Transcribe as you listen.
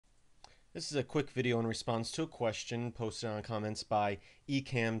This is a quick video in response to a question posted on comments by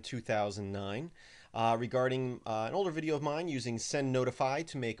eCam2009 regarding an older video of mine using send notify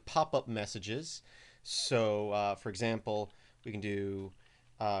to make pop-up messages. So, for example, we can do,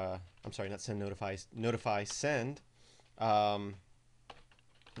 I'm sorry, not send notify, notify send. We'll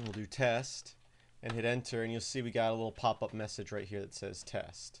do test and hit enter, and you'll see we got a little pop-up message right here that says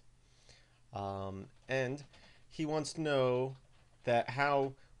test. And he wants to know that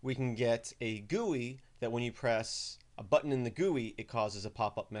how we can get a GUI that when you press a button in the GUI, it causes a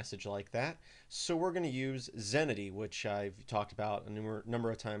pop-up message like that. So we're going to use Zenity, which I've talked about a number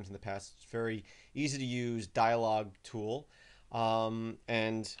of times in the past. It's a very easy to use dialogue tool. And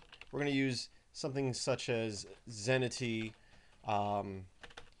we're going to use something such as Zenity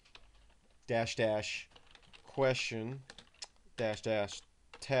dash dash question dash dash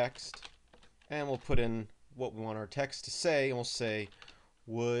text, and we'll put in what we want our text to say, and we'll say,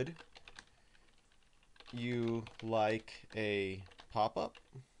 would you like a pop-up?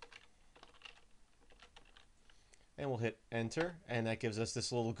 And we'll hit enter, and that gives us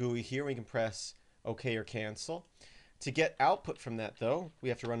this little GUI here. We can press OK or cancel. To get output from that, though, we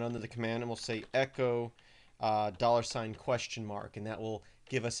have to run under the command, and we'll say echo $question mark, and that will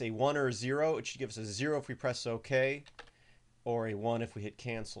give us a 1 or a 0. It should give us a 0 if we press OK, or a 1 if we hit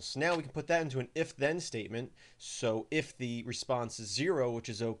cancel. So now we can put that into an if-then statement. So if the response is 0, which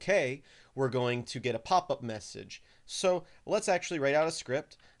is okay, we're going to get a pop-up message. So let's actually write out a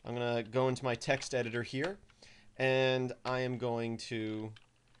script. I'm going to go into my text editor here, and I am going to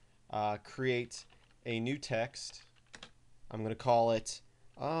create a new text. I'm going to call it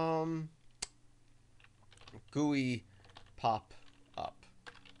GUI pop-up.sh.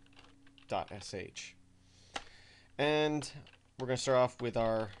 And we're going to start off with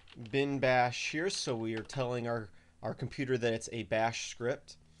our bin bash here. So we are telling our computer that it's a bash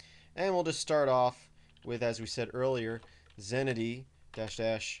script. And we'll just start off with, as we said earlier, Zenity dash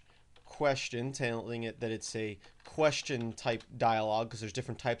dash question, telling it that it's a question type dialog because there's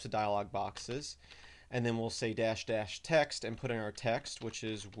different types of dialog boxes. And then we'll say dash dash text and put in our text, which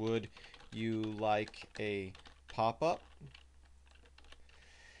is, would you like a pop-up?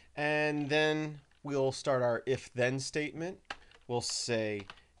 And then we'll start our if-then statement. We'll say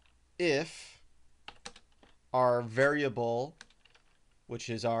if our variable, which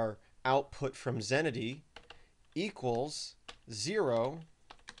is our output from Zenity, equals 0,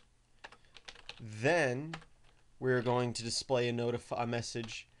 then we're going to display a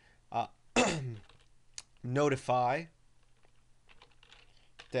message notify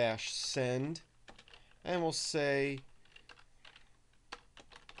dash send, and we'll say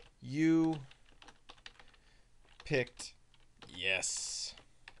you picked yes.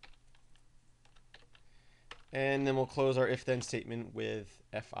 And then we'll close our if-then statement with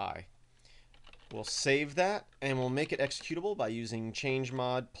fi. We'll save that, and we'll make it executable by using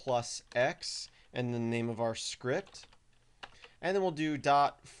changemod plus x and the name of our script. And then we'll do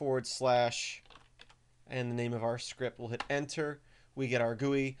 // and the name of our script. We'll hit enter. We get our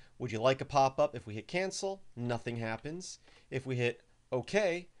GUI. Would you like a pop-up? If we hit cancel, nothing happens. If we hit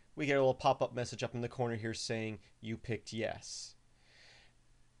OK, we get a little pop-up message up in the corner here saying you picked yes.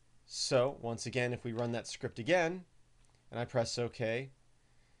 So once again, if we run that script again and I press OK,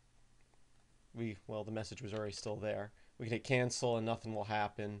 the message was already still there. We can hit cancel and nothing will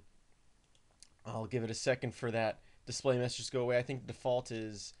happen. I'll give it a second for that display message to go away. I think the default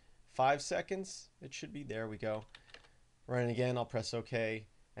is 5 seconds. It should be. There we go. Run it again. I'll press OK,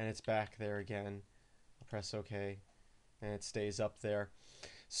 and it's back there again. I'll press OK, and it stays up there.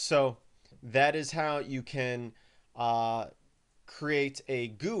 So that is how you can create a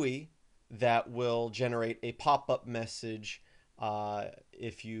GUI that will generate a pop-up message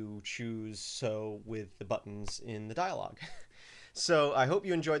if you choose so with the buttons in the dialog. So I hope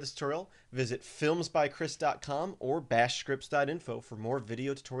you enjoyed this tutorial. Visit filmsbychris.com or bashscripts.info for more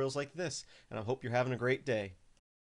video tutorials like this, and I hope you're having a great day.